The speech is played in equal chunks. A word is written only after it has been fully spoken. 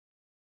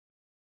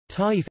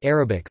Taif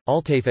Arabic,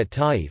 al-Taif at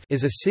Taif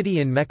is a city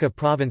in Mecca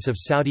province of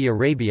Saudi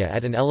Arabia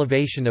at an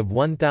elevation of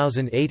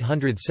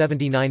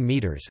 1,879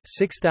 metres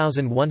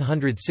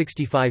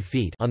 6,165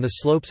 feet on the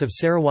slopes of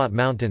Sarawat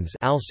Mountains,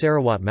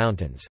 al-Sarawat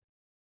Mountains.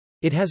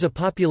 It has a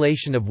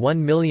population of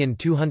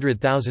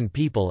 1,200,000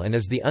 people and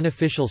is the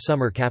unofficial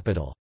summer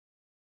capital.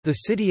 The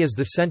city is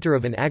the centre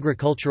of an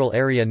agricultural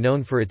area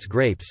known for its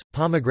grapes,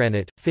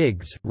 pomegranate,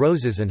 figs,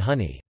 roses and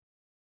honey.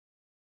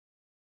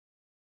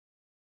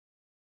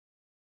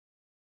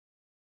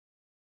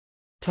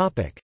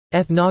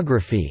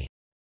 Ethnography.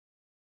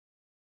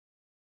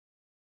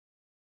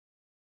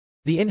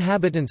 The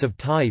inhabitants of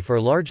Taif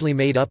are largely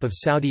made up of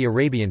Saudi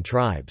Arabian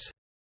tribes.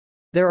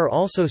 There are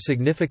also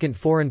significant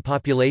foreign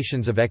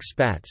populations of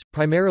expats,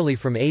 primarily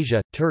from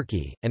Asia,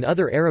 Turkey, and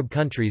other Arab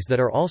countries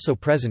that are also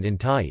present in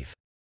Taif.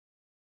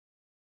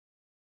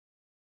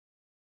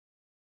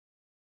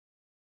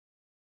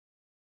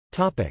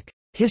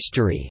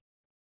 History.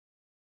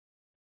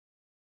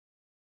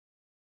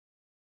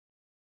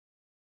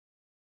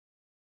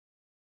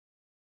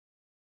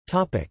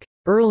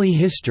 Early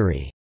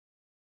history.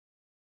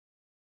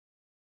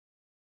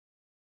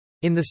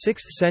 In the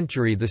 6th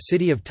century the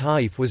city of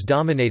Taif was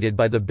dominated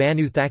by the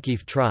Banu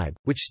Thaqif tribe,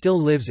 which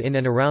still lives in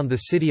and around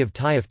the city of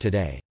Taif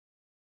today.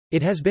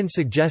 It has been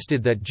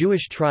suggested that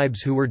Jewish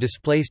tribes who were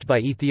displaced by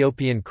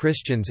Ethiopian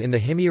Christians in the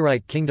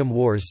Himyarite Kingdom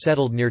Wars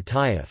settled near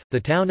Taif. The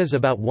town is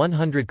about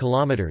 100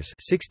 kilometers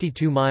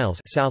 (62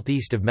 miles)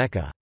 southeast of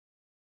Mecca.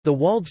 The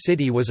walled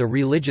city was a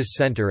religious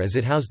center as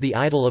it housed the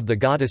idol of the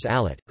goddess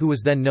Alat, who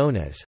was then known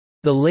as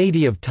the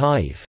Lady of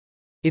Taif.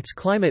 Its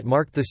climate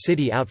marked the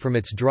city out from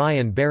its dry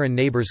and barren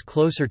neighbors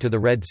closer to the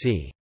Red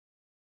Sea.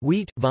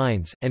 Wheat,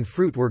 vines, and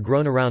fruit were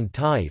grown around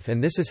Taif,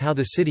 and this is how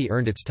the city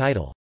earned its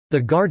title,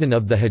 the Garden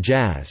of the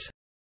Hejaz.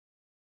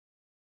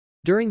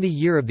 During the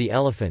Year of the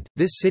Elephant,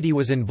 this city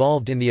was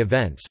involved in the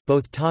events.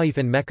 Both Taif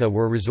and Mecca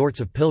were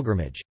resorts of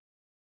pilgrimage.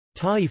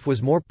 Taif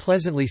was more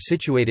pleasantly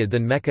situated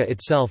than Mecca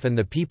itself, and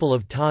the people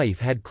of Taif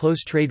had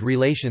close trade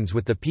relations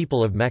with the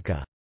people of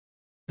Mecca.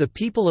 The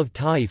people of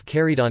Taif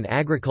carried on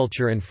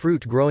agriculture and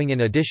fruit growing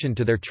in addition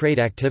to their trade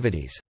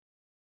activities.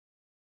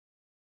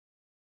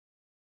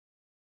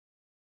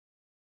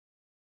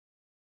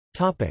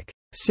 Topic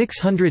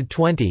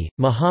 620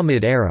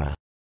 Muhammad era.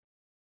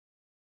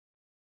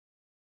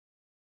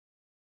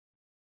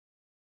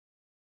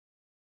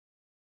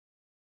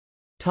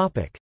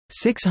 Topic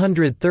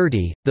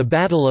 630 The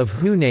Battle of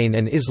Hunayn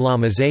and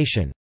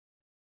Islamization.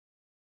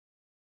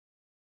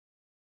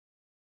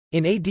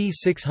 In AD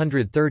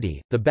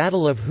 630, the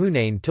Battle of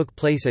Hunayn took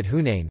place at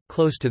Hunayn,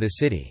 close to the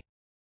city.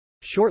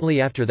 Shortly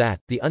after that,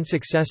 the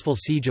unsuccessful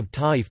siege of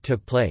Taif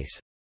took place.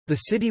 The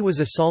city was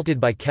assaulted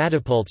by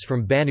catapults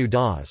from Banu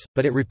Dawes,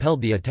 but it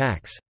repelled the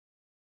attacks.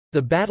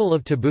 The Battle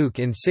of Tabuk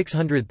in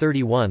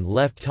 631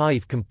 left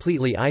Taif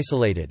completely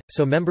isolated,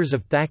 so members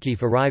of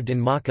Thaqif arrived in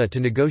Makkah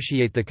to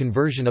negotiate the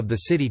conversion of the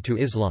city to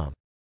Islam.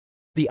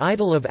 The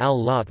idol of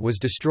al-Lat was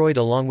destroyed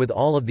along with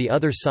all of the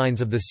other signs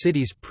of the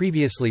city's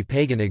previously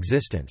pagan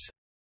existence.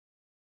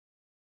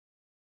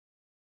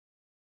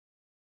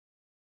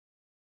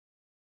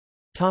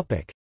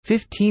 Topic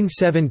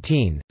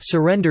 1517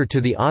 Surrender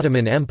to the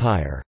Ottoman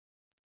Empire.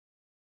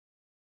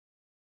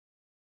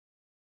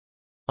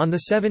 On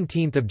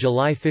 17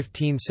 July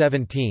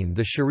 1517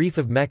 the Sharif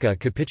of Mecca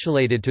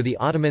capitulated to the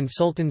Ottoman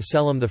Sultan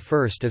Selim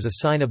I. As a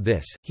sign of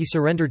this, he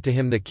surrendered to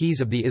him the keys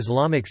of the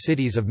Islamic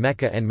cities of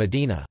Mecca and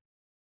Medina.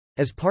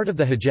 As part of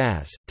the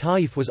Hejaz,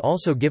 Taif was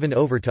also given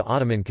over to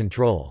Ottoman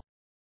control.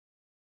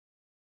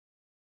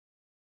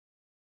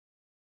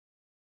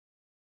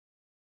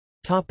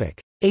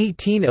 Topic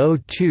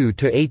 1802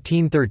 to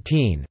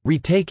 1813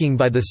 Retaking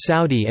by the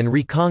Saudi and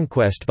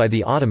reconquest by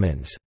the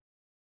Ottomans.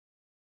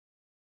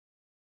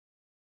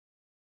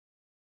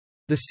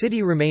 The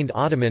city remained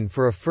Ottoman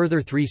for a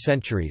further 3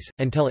 centuries,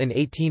 until in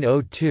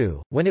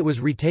 1802, when it was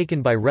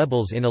retaken by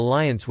rebels in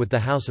alliance with the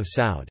House of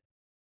Saud.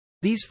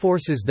 These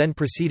forces then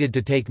proceeded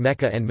to take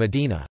Mecca and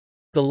Medina.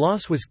 The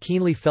loss was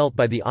keenly felt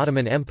by the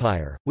Ottoman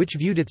Empire, which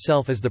viewed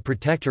itself as the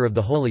protector of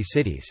the holy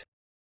cities.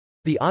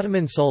 The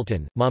Ottoman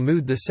Sultan,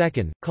 Mahmud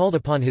II, called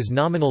upon his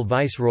nominal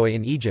viceroy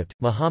in Egypt,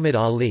 Muhammad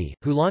Ali,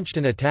 who launched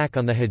an attack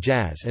on the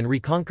Hejaz and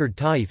reconquered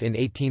Taif in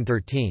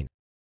 1813.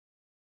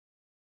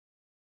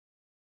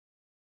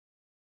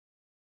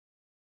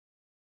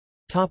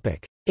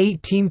 Topic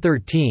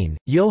 1813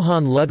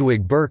 Johann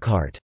Ludwig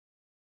Burckhardt.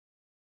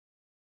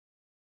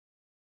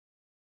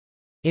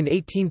 In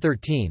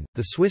 1813,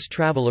 the Swiss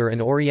traveller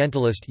and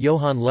Orientalist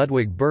Johann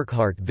Ludwig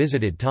Burckhardt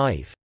visited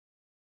Taif.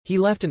 He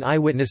left an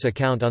eyewitness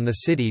account on the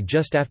city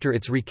just after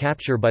its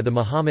recapture by the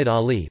Muhammad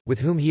Ali, with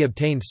whom he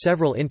obtained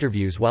several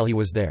interviews while he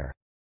was there.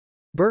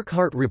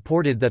 Burckhardt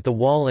reported that the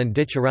wall and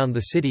ditch around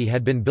the city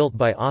had been built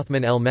by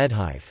Othman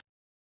el-Medhif.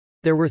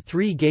 There were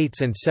 3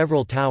 gates and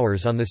several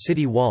towers on the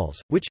city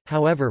walls, which,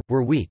 however,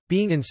 were weak,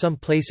 being in some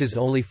places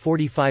only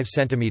 45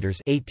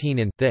 centimeters (18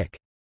 in) thick.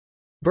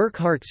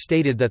 Burckhardt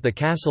stated that the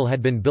castle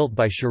had been built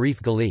by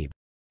Sharif Ghalib.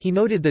 He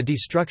noted the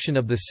destruction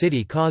of the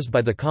city caused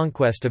by the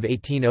conquest of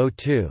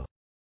 1802.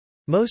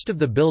 Most of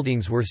the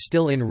buildings were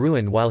still in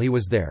ruin while he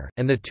was there,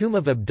 and the tomb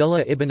of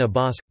Abdullah ibn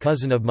Abbas,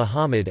 cousin of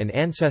Muhammad and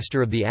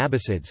ancestor of the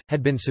Abbasids,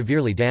 had been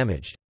severely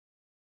damaged.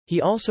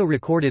 He also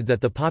recorded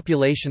that the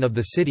population of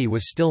the city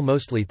was still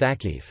mostly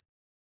Thaqif.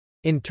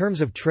 In terms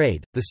of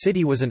trade, the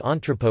city was an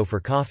entrepot for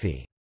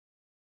coffee.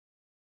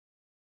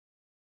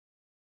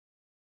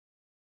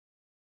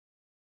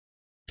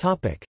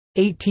 Topic: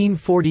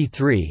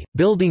 1843 –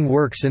 Building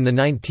works in the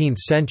 19th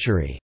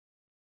century.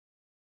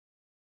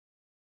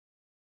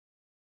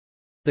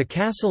 The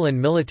castle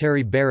and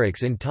military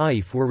barracks in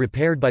Taif were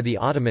repaired by the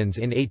Ottomans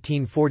in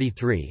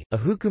 1843, a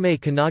Hukume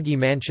Kanagi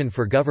mansion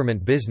for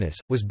government business,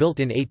 was built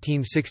in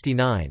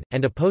 1869,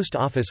 and a post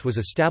office was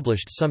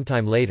established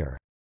sometime later.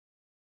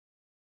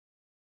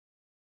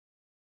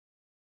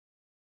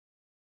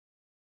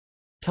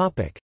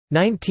 Topic: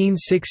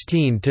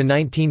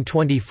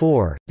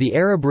 1916–1924, the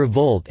Arab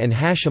Revolt and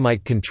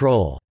Hashemite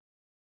control.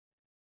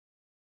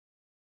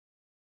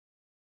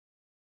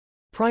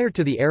 Prior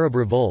to the Arab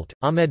Revolt,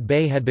 Ahmed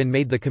Bey had been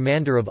made the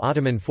commander of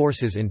Ottoman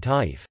forces in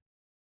Taif.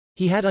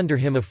 He had under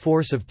him a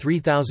force of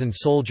 3,000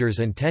 soldiers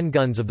and 10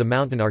 guns of the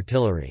mountain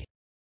artillery.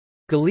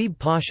 Ghalib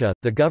Pasha,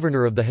 the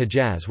governor of the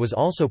Hejaz, was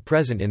also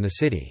present in the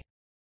city.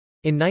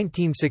 In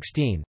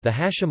 1916, the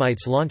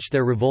Hashemites launched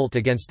their revolt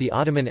against the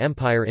Ottoman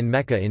Empire in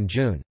Mecca in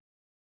June.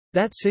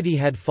 That city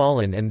had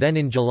fallen, and then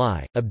in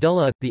July,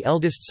 Abdullah, the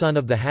eldest son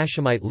of the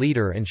Hashemite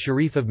leader and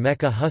Sharif of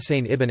Mecca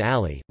Husayn ibn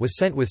Ali, was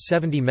sent with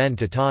 70 men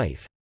to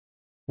Taif.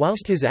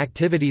 Whilst his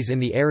activities in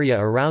the area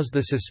aroused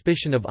the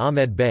suspicion of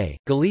Ahmed Bey,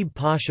 Ghalib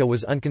Pasha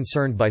was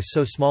unconcerned by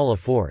so small a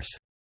force.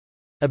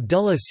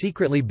 Abdullah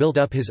secretly built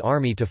up his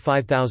army to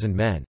 5,000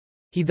 men.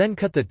 He then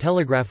cut the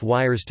telegraph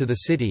wires to the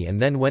city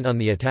and then went on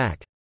the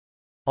attack.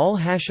 All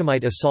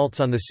Hashemite assaults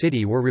on the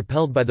city were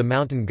repelled by the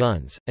mountain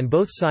guns, and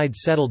both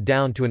sides settled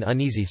down to an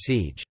uneasy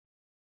siege.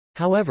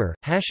 However,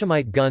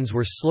 Hashemite guns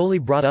were slowly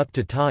brought up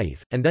to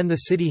Taif, and then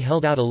the city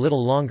held out a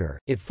little longer.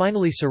 It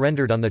finally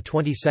surrendered on the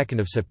 22nd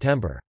of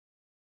September.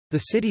 The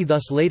city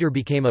thus later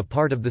became a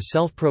part of the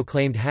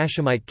self-proclaimed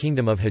Hashemite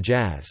Kingdom of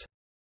Hejaz.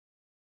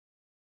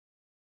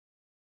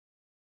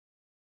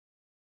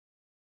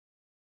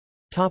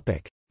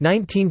 Topic: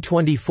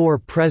 1924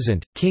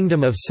 present,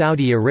 Kingdom of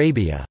Saudi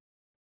Arabia.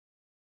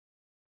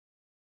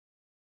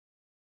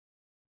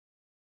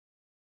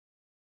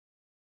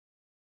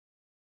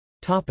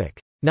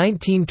 Topic: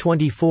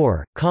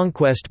 1924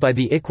 Conquest by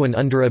the Ikhwan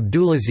under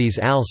Abdulaziz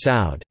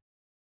al-Saud.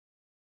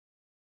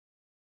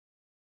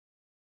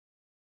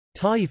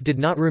 Taif did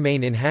not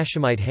remain in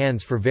Hashemite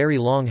hands for very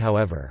long,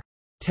 however.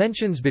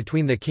 Tensions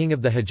between the king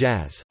of the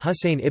Hejaz,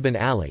 Husayn ibn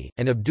Ali,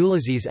 and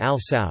Abdulaziz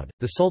al-Saud,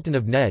 the Sultan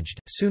of Nejd,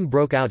 soon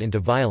broke out into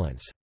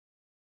violence.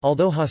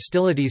 Although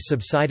hostilities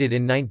subsided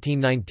in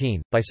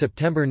 1919, by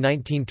September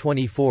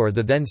 1924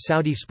 the then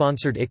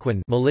Saudi-sponsored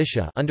Ikhwan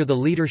militia under the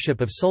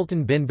leadership of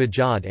Sultan bin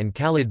Bajad and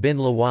Khalid bin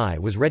Lawai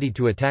was ready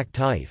to attack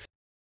Taif.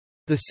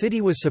 The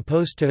city was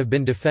supposed to have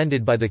been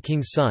defended by the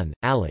king's son,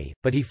 Ali,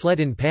 but he fled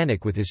in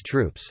panic with his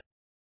troops.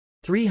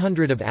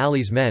 300 of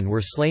Ali's men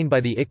were slain by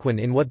the Ikhwan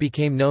in what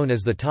became known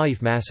as the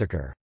Taif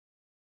massacre.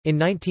 In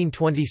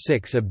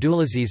 1926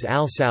 Abdulaziz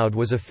al-Saud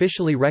was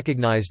officially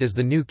recognized as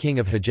the new king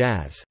of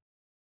Hejaz.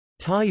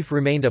 Taif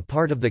remained a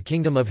part of the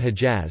Kingdom of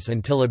Hejaz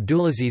until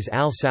Abdulaziz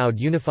al-Saud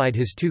unified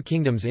his two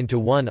kingdoms into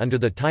one under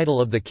the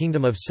title of the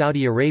Kingdom of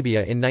Saudi Arabia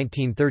in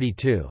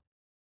 1932.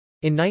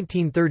 In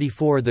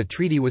 1934 the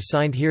treaty was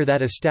signed here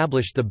that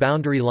established the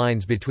boundary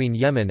lines between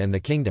Yemen and the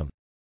kingdom.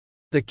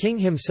 The king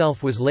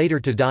himself was later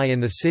to die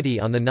in the city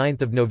on 9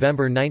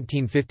 November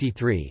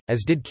 1953,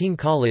 as did King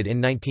Khalid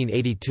in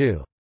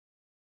 1982.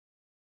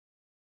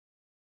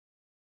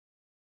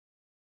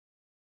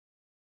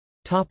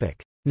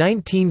 Topic: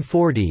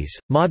 1940s,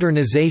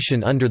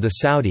 modernization under the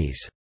Saudis.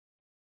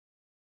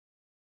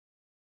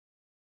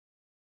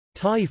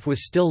 Taif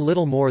was still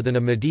little more than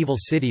a medieval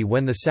city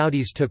when the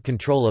Saudis took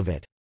control of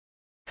it.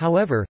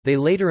 However, they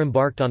later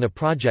embarked on a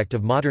project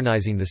of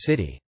modernizing the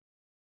city.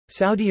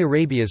 Saudi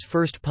Arabia's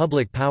first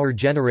public power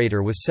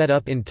generator was set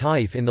up in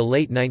Taif in the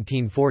late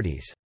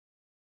 1940s.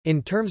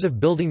 In terms of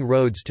building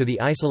roads to the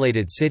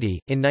isolated city,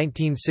 in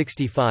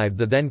 1965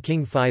 the then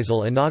King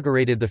Faisal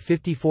inaugurated the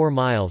 54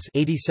 miles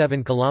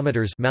 (87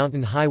 kilometers)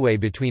 mountain highway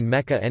between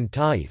Mecca and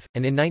Taif,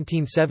 and in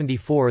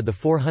 1974 the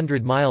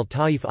 400-mile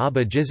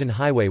Taif-Abba Jizan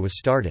highway was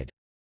started.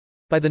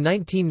 By the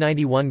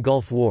 1991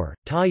 Gulf War,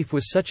 Taif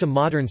was such a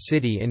modern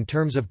city in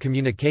terms of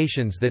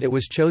communications that it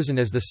was chosen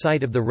as the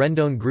site of the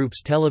Rendon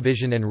Group's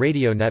television and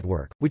radio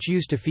network, which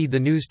used to feed the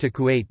news to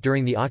Kuwait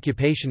during the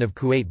occupation of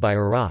Kuwait by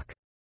Iraq.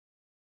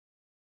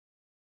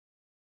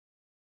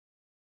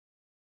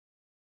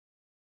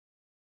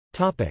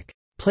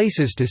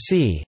 Places to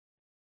see.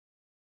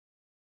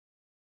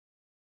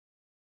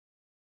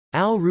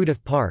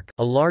 Al-Rudaf Park,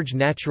 a large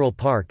natural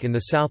park in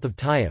the south of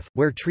Taif,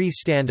 where trees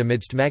stand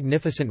amidst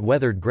magnificent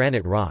weathered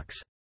granite rocks.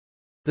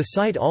 The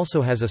site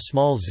also has a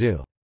small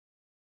zoo.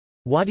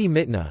 Wadi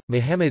Mitna,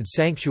 Muhammad's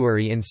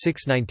sanctuary in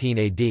 619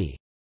 AD.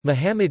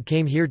 Muhammad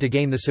came here to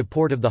gain the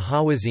support of the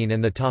Hawazin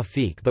and the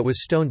Tawfiq but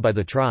was stoned by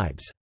the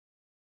tribes.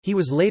 He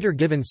was later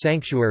given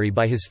sanctuary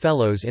by his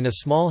fellows in a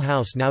small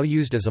house now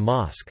used as a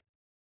mosque.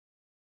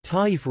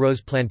 Taif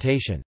rose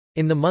plantation.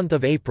 In the month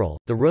of April,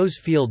 the rose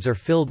fields are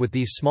filled with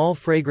these small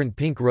fragrant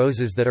pink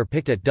roses that are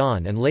picked at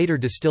dawn and later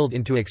distilled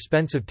into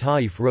expensive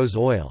Taif rose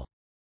oil.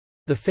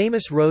 The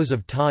famous rose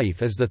of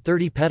Taif is the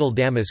 30-petal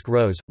damask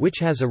rose, which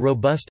has a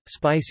robust,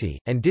 spicy,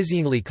 and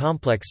dizzyingly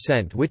complex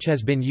scent which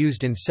has been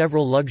used in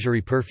several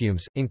luxury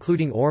perfumes,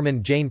 including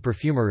Ormond Jane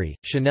Perfumery,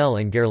 Chanel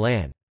and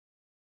Guerlain.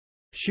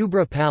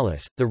 Shubra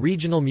Palace, the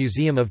regional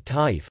museum of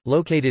Taif,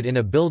 located in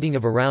a building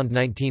of around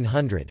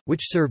 1900,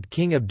 which served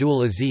King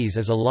Abdulaziz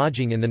as a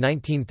lodging in the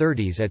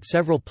 1930s at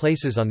several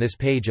places on this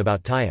page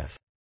about Taif.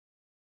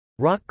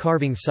 Rock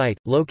carving site,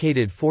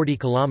 located 40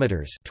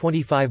 kilometers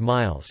 (25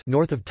 miles)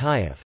 north of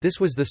Taif. This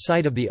was the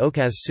site of the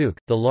Okaz Souk,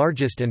 the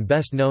largest and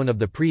best known of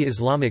the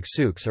pre-Islamic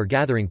souks or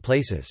gathering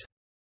places.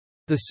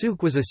 The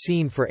souk was a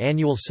scene for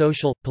annual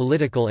social,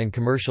 political and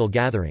commercial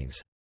gatherings.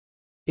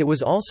 It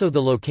was also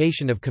the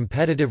location of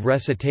competitive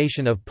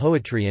recitation of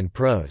poetry and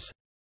prose.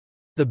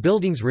 The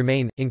buildings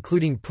remain,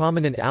 including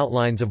prominent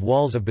outlines of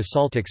walls of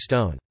basaltic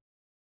stone.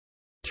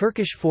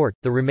 Turkish fort,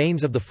 the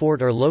remains of the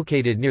fort are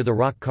located near the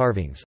rock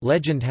carvings.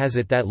 Legend has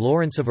it that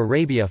Lawrence of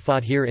Arabia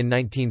fought here in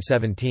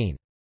 1917.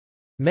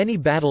 Many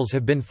battles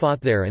have been fought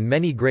there and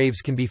many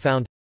graves can be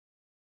found.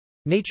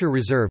 Nature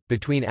reserve,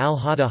 between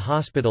Al-Hada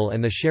Hospital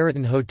and the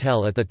Sheraton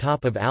Hotel at the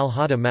top of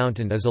Al-Hada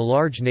Mountain is a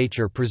large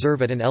nature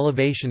preserve at an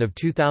elevation of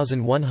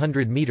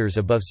 2,100 meters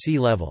above sea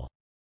level.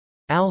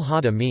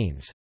 Al-Hada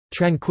means,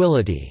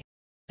 tranquility,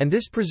 and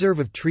this preserve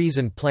of trees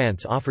and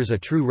plants offers a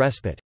true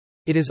respite.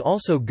 It is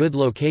also good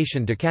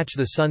location to catch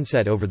the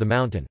sunset over the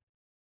mountain.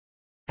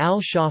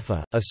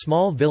 Al-Shafa, a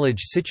small village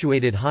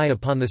situated high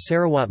upon the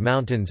Sarawat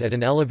Mountains at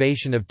an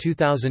elevation of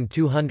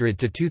 2,200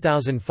 to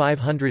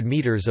 2,500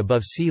 meters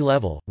above sea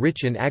level,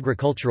 rich in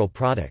agricultural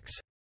products.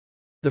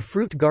 The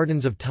fruit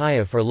gardens of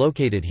Taif are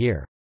located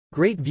here.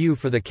 Great view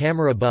for the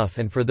camera buff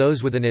and for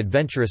those with an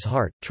adventurous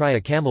heart, try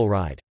a camel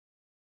ride.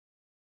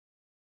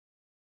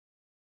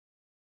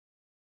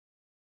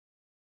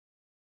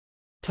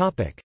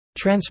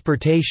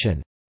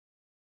 Transportation.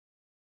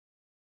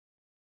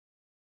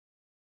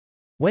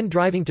 When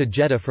driving to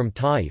Jeddah from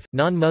Taif,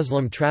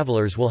 non-Muslim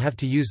travelers will have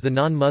to use the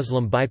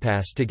non-Muslim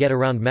bypass to get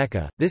around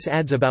Mecca. This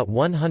adds about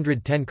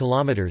 110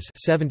 kilometers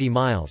 (70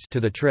 miles) to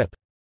the trip.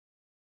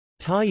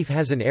 Taif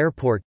has an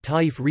airport,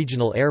 Taif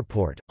Regional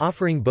Airport,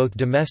 offering both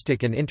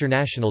domestic and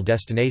international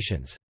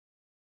destinations.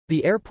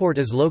 The airport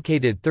is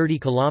located 30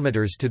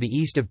 kilometers to the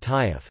east of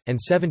Taif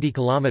and 70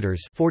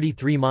 kilometers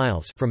 (43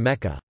 miles) from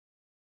Mecca.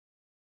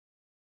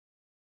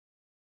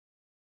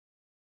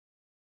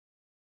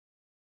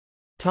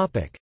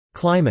 Topic: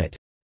 Climate.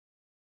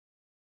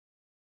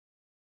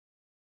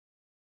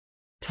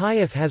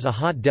 Taif has a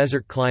hot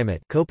desert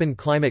climate, Köppen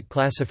climate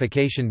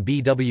classification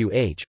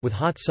BWH, with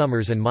hot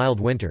summers and mild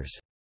winters.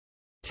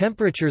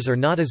 Temperatures are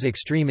not as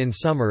extreme in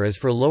summer as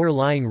for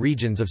lower-lying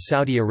regions of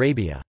Saudi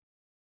Arabia.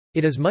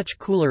 It is much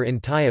cooler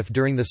in Taif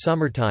during the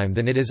summertime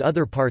than it is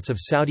other parts of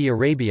Saudi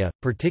Arabia,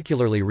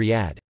 particularly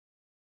Riyadh.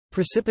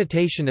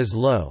 Precipitation is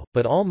low,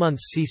 but all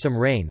months see some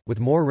rain, with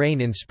more rain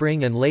in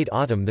spring and late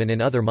autumn than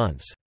in other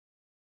months.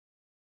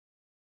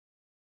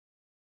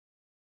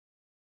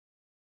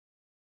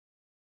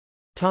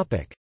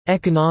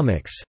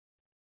 Economics.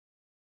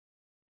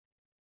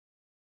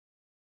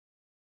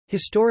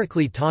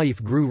 Historically,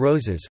 Taif grew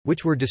roses,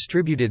 which were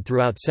distributed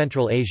throughout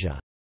Central Asia.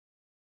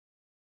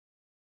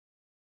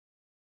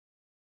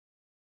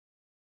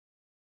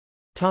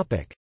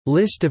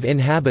 List of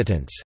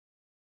inhabitants.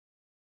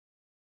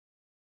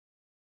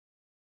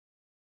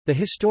 The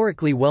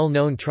historically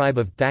well-known tribe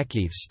of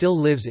Thaqif still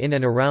lives in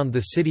and around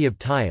the city of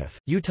Taif.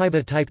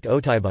 Utaiba typed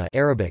Otaiba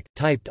Arabic,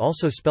 typed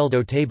also spelled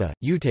Otaiba,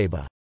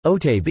 Utaiba,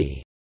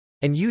 Otaibi,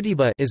 and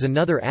Udiba is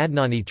another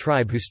Adnani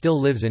tribe who still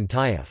lives in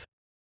Taif.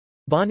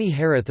 Bani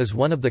Harith is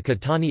one of the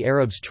Qahtani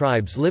Arabs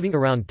tribes living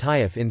around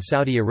Taif in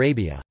Saudi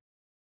Arabia.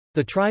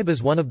 The tribe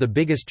is one of the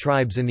biggest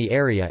tribes in the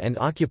area and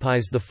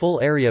occupies the full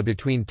area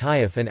between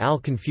Taif and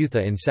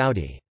Al-Kanfutha in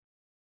Saudi.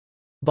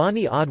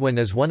 Bani Adwan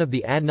is one of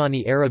the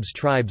Adnani Arabs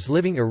tribes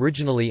living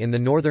originally in the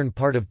northern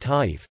part of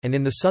Taif, and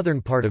in the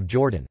southern part of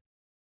Jordan.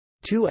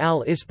 Tu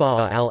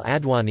al-Isba'a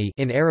al-Adwani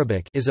in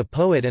Arabic is a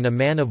poet and a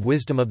man of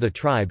wisdom of the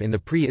tribe in the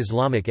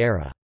pre-Islamic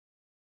era.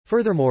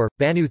 Furthermore,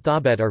 Banu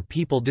Thabit are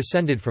people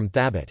descended from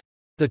Thabit.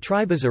 The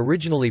tribe is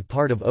originally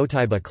part of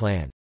Otaiba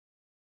clan.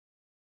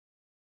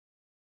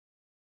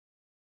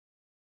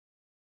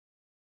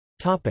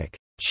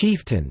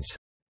 Chieftains.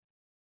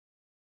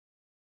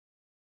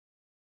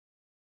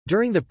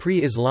 During the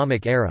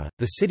pre-Islamic era,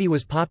 the city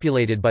was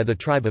populated by the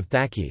tribe of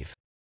Thaqif.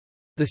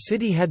 The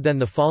city had then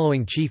the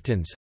following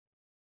chieftains: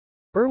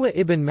 Urwa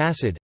ibn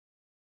Masud,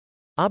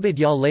 Abd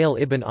Yalail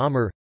ibn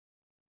Amr,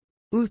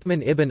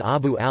 Uthman ibn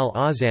Abu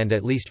al-Azz, and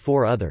at least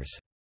 4 others.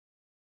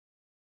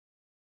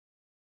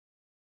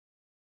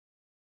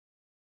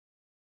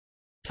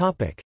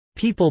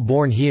 People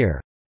born here.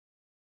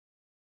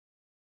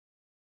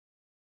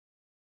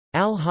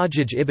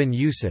 Al-Hajjaj ibn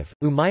Yusuf,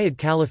 Umayyad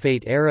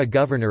Caliphate era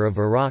governor of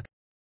Iraq.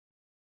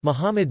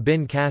 Muhammad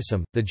bin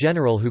Qasim, the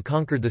general who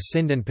conquered the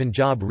Sind and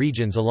Punjab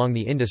regions along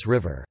the Indus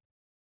River.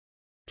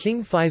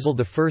 King Faisal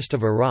I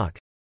of Iraq.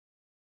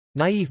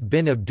 Naif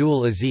bin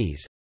Abdul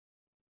Aziz.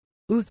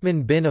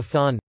 Uthman bin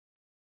Affan.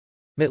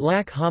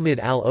 Mutlaq Hamid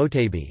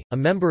al-Otaibi, a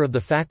member of the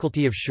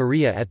Faculty of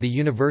Sharia at the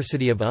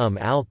University of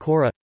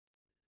al-Qura.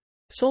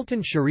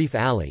 Sultan Sharif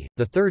Ali,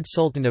 the third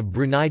Sultan of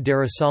Brunei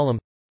Darussalam.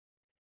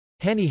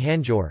 Hani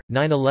Hanjour,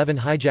 9/11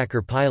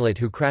 hijacker pilot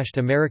who crashed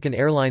American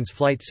Airlines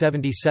Flight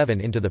 77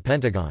 into the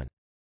Pentagon.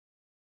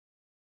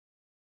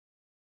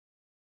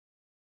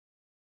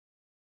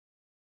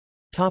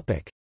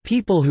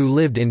 People who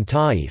lived in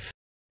Taif.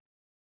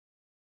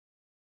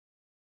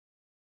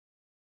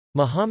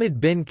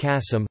 Muhammad bin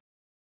Qasim.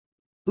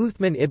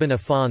 Uthman ibn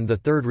Affan, the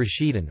third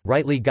Rashidun,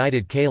 rightly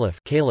guided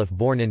caliph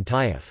born in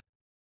Taif.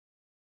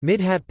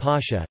 Midhat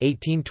Pasha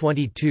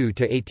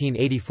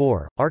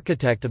 (1822–1884),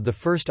 architect of the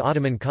first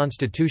Ottoman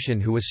constitution,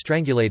 who was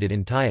strangulated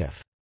in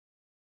Taif.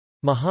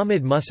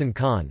 Muhammad Muhsin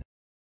Khan.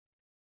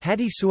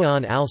 Hadi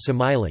Su'an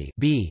al-Samaili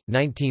 (b.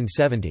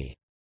 1970).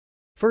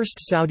 First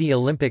Saudi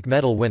Olympic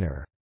medal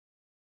winner.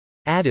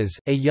 Adaz,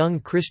 a young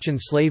Christian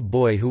slave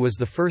boy who was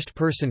the first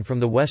person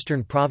from the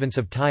western province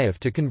of Taif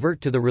to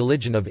convert to the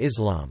religion of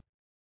Islam.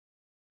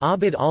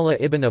 Abd Allah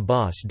ibn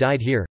Abbas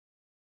died here.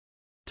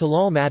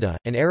 Talal Madda,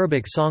 an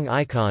Arabic song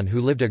icon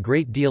who lived a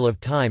great deal of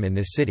time in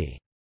this city.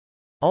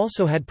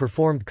 Also had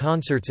performed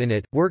concerts in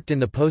it, worked in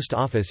the post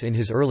office in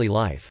his early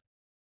life.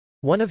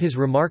 One of his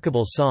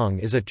remarkable song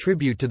is a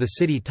tribute to the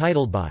city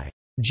titled by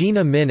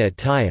Jina Min at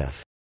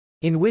Taif,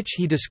 in which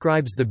he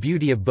describes the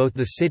beauty of both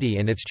the city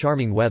and its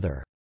charming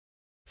weather.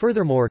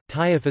 Furthermore,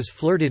 Taif is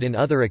flirted in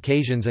other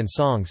occasions and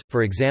songs,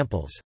 for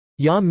examples,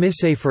 Ya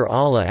Misafir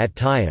Allah at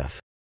Taif,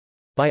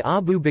 by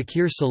Abu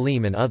Bakr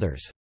Salim and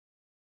others.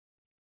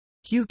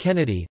 Hugh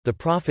Kennedy, The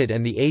Prophet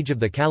and the Age of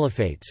the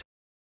Caliphates.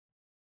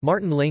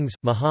 Martin Lings,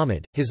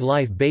 Muhammad, his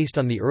life based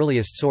on the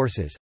earliest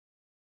sources.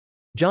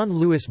 John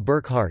Louis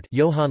Burckhardt,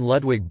 Johann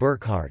Ludwig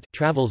Burckhardt,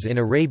 Travels in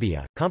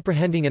Arabia,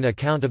 comprehending an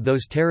account of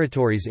those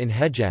territories in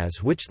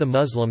Hejaz which the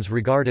Muslims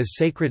regard as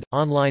sacred,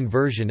 online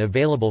version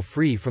available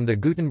free from the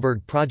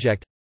Gutenberg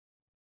Project.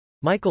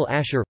 Michael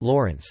Asher,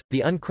 Lawrence,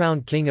 The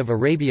Uncrowned King of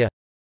Arabia.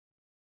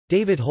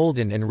 David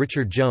Holden and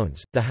Richard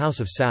Jones, The House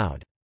of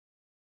Saud.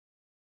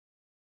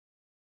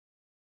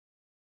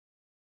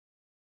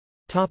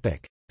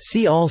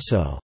 See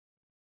also: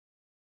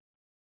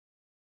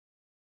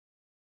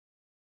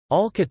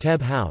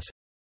 Al-Kateb House,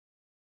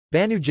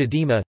 Banu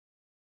Jadima,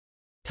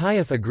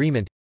 Taif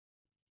Agreement,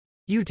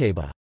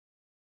 Utaiba.